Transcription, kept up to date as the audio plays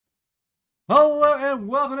Hello and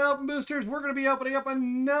welcome to Open Boosters. We're going to be opening up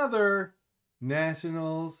another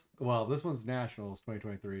Nationals. Well, this one's Nationals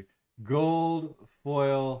 2023 Gold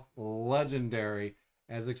Foil Legendary.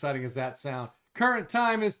 As exciting as that sounds. Current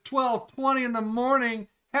time is 12:20 in the morning.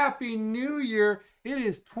 Happy New Year. It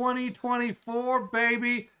is 2024,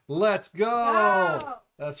 baby. Let's go. Wow.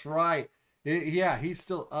 That's right. Yeah, he's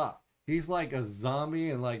still up. He's like a zombie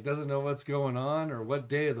and like doesn't know what's going on or what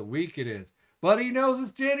day of the week it is. But he knows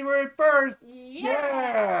it's January 1st.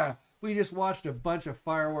 Yeah! We just watched a bunch of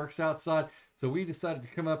fireworks outside. So we decided to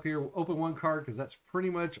come up here, open one card, because that's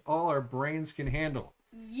pretty much all our brains can handle.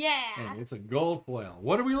 Yeah. And it's a gold foil.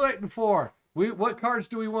 What are we waiting for? What cards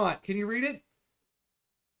do we want? Can you read it?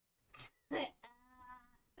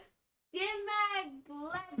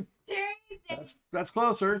 That's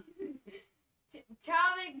closer.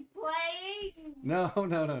 Atomic Blade.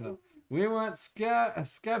 No. We want scab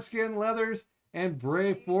skin leathers and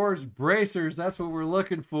Brave Forge bracers. That's what we're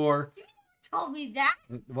looking for. You told me that.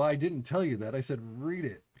 Well, I didn't tell you that. I said read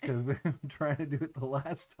it because we were trying to do it the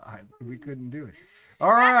last time. We couldn't do it.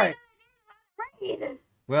 All right. Read.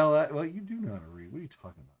 Well, you do know how to read. What are you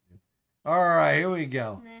talking about, dude? All right, here we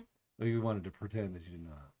go. Nah. Oh, you wanted to pretend that you didn't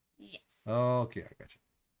know how. Yes. Okay, I got you.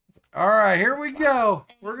 All right, here we go.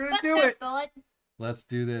 We're going to do it. Bullet. Let's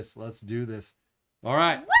do this. All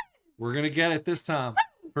right. We're going to get it this time.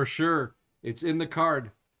 For sure. It's in the card.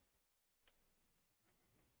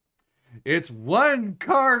 It's one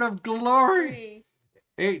card of glory.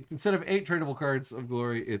 8. Instead of 8 tradable cards of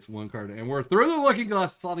glory, it's one card. And we're through the looking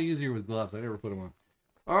glass. It's a lot easier with gloves. I never put them on.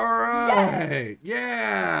 All right.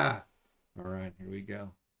 Yeah. All right. Here we go.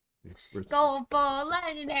 Gold for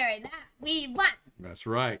legendary. That we want. That's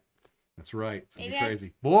right. It's going to be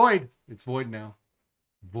crazy. Void. It's void now.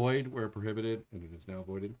 Void where prohibited, and it is now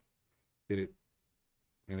voided. And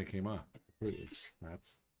it came off.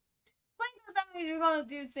 That's. You're gonna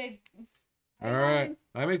do the same. All right.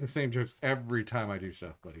 I make the same jokes every time I do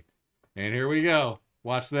stuff, buddy. And here we go.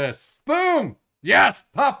 Watch this. Boom! Yes!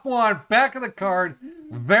 Pop one. Back of the card.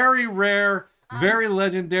 Very rare. Very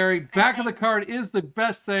legendary. Back of the card is the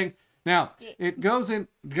best thing. Now, it goes in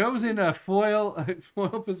a foil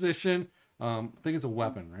position. I think it's a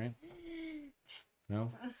weapon, right?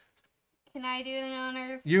 No? Can I do the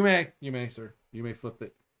honors? You may, sir. You may flip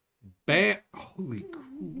it. Bam! Holy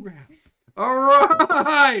crap! All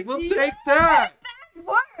right, we'll take that.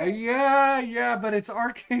 Yeah, but it's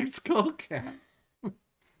Arcane Skullcap.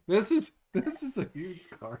 This is a huge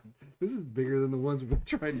card. This is bigger than the ones we're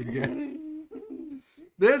trying to get.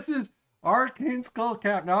 This is Arcane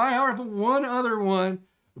Skullcap. Now I have one other one,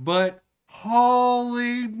 but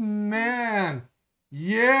holy man,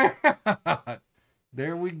 yeah!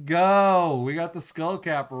 There we go. We got the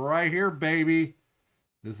Skullcap right here, baby.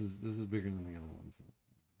 This is bigger than the other ones,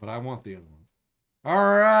 but I want the other ones.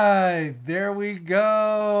 All right, there we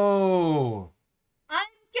go. I'm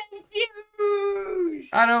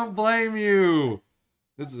confused. I don't blame you.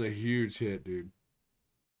 This is a huge hit, dude.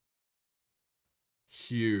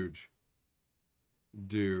 Huge.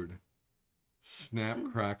 Dude. Snap,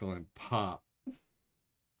 crackle, and pop.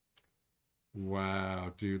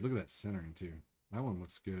 Wow, dude. Look at that centering, too. That one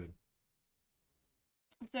looks good.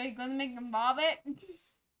 So you're gonna make them bob it?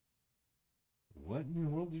 What in the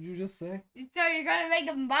world did you just say? So you're gonna make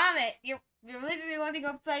them bomb it. You're literally wanting to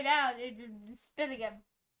go upside down and you're just spinning him.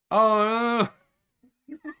 Oh,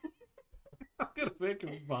 no. I'm gonna make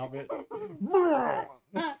him vomit.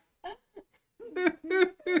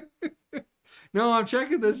 No, I'm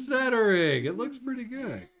checking the centering. It looks pretty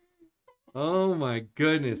good. Oh my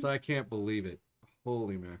goodness, I can't believe it.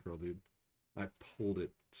 Holy mackerel, dude. I pulled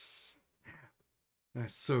it.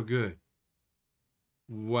 That's so good.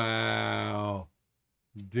 Wow.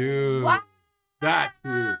 Dude. Wow. That's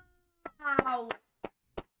huge. Wow.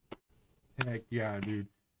 Heck yeah, dude.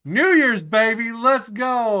 New Year's, baby. Let's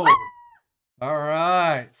go. All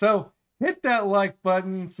right. So hit that like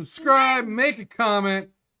button, subscribe, make a comment.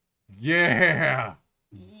 Yeah.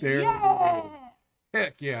 There we go.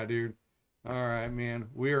 Heck yeah, dude. All right, man.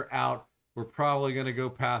 We're out. We're probably going to go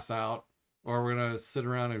pass out, or we're going to sit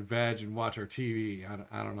around and veg and watch our TV.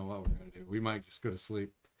 I don't know what we're going to do. We might just go to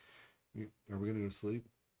sleep. Are we going to go to sleep?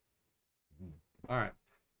 All right.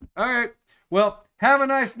 All right. Well, have a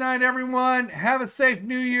nice night, everyone. Have a safe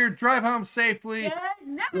New Year. Drive home safely. Good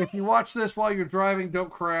night. If you watch this while you're driving, don't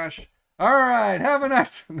crash. All right. Have a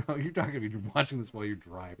nice... No, you're not going to be watching this while you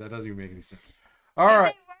drive. That doesn't even make any sense. All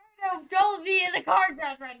right. Don't be in the car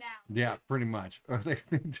crash right now. Yeah, pretty much. I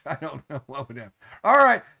don't know what would happen. All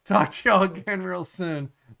right. Talk to y'all again real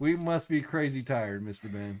soon. We must be crazy tired,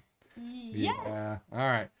 Mr. Ben. Yeah. All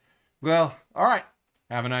right. Well, all right.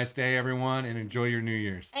 Have a nice day, everyone, and enjoy your New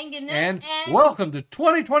Year's. And good night. And welcome to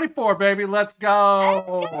 2024, baby. Let's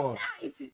go. And good night.